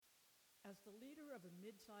As the leader of a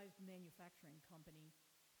mid-sized manufacturing company,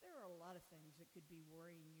 there are a lot of things that could be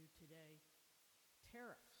worrying you today.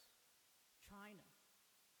 Tariffs, China,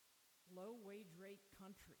 low wage rate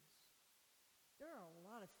countries. There are a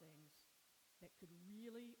lot of things that could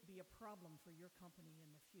really be a problem for your company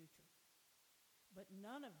in the future. But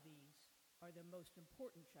none of these are the most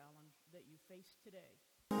important challenge that you face today.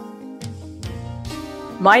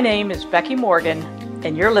 My name is Becky Morgan,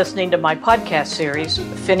 and you're listening to my podcast series,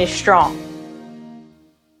 Finish Strong.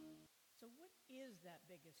 So what is that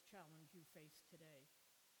biggest challenge you face today?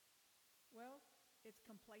 Well, it's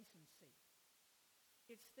complacency.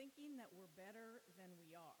 It's thinking that we're better than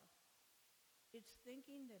we are. It's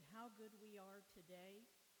thinking that how good we are today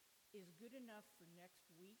is good enough for next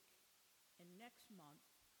week and next month.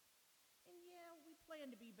 And yeah, we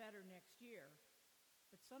plan to be better next year.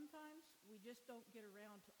 But sometimes we just don't get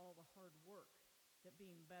around to all the hard work that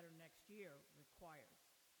being better next year requires.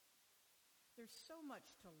 There's so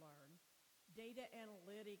much to learn. Data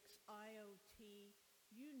analytics, IoT,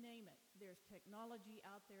 you name it. There's technology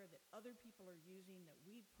out there that other people are using that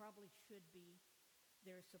we probably should be.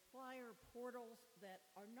 There's supplier portals that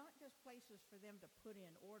are not just places for them to put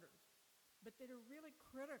in orders, but that are really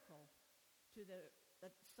critical to the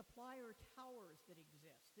supplier towers that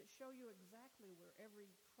exist, that show you exactly where every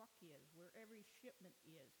truck is, where every shipment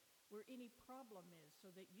is, where any problem is, so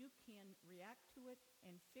that you can react to it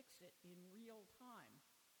and fix it in real time.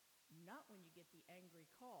 Not when you get the angry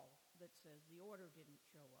call that says the order didn't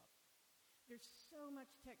show up. There's so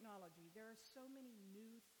much technology. There are so many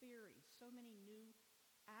new theories, so many new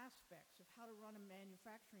aspects of how to run a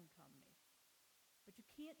manufacturing company. But you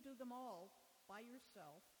can't do them all by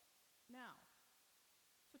yourself now.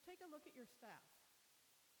 So take a look at your staff.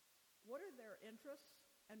 What are their interests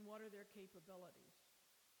and what are their capabilities?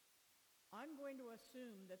 I'm going to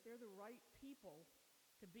assume that they're the right people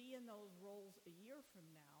to be in those roles a year from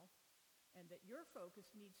now, and that your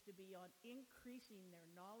focus needs to be on increasing their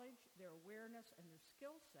knowledge, their awareness, and their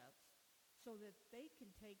skill sets so that they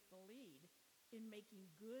can take the lead in making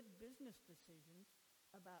good business decisions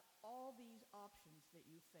about all these options that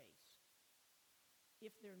you face.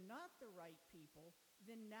 If they're not the right people,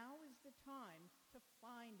 then now is the time to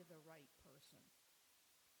find the right person.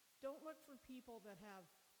 Don't look for people that have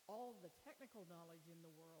all the technical knowledge in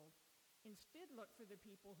the world. Instead, look for the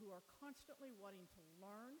people who are constantly wanting to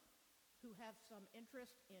learn, who have some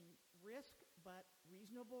interest in risk, but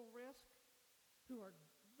reasonable risk, who are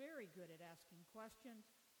very good at asking questions,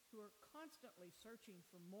 who are constantly searching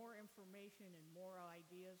for more information and more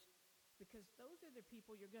ideas, because those are the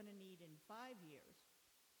people you're going to need in 5 years.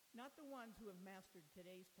 Not the ones who have mastered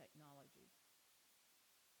today's technology.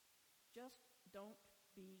 Just don't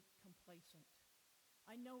be complacent.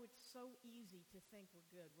 I know it's so easy to think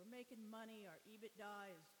we're good. We're making money, our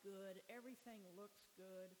EBITDA is good, everything looks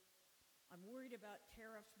good. I'm worried about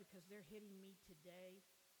tariffs because they're hitting me today.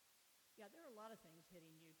 Yeah, there are a lot of things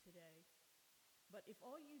hitting you today. But if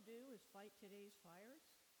all you do is fight today's fires,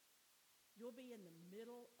 you'll be in the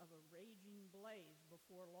middle of a raging blaze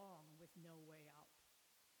before long with no way out.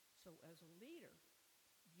 So as a leader,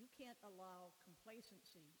 you can't allow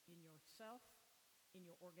complacency in yourself, in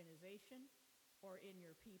your organization, or in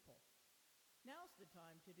your people. Now's the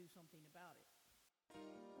time to do something about it.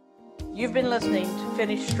 You've been listening to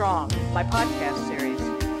Finish Strong, my podcast series.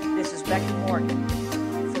 This is Becky Morgan.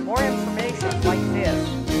 For more information like this,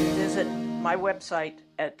 visit my website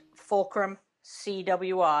at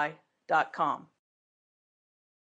fulcrumcwi.com.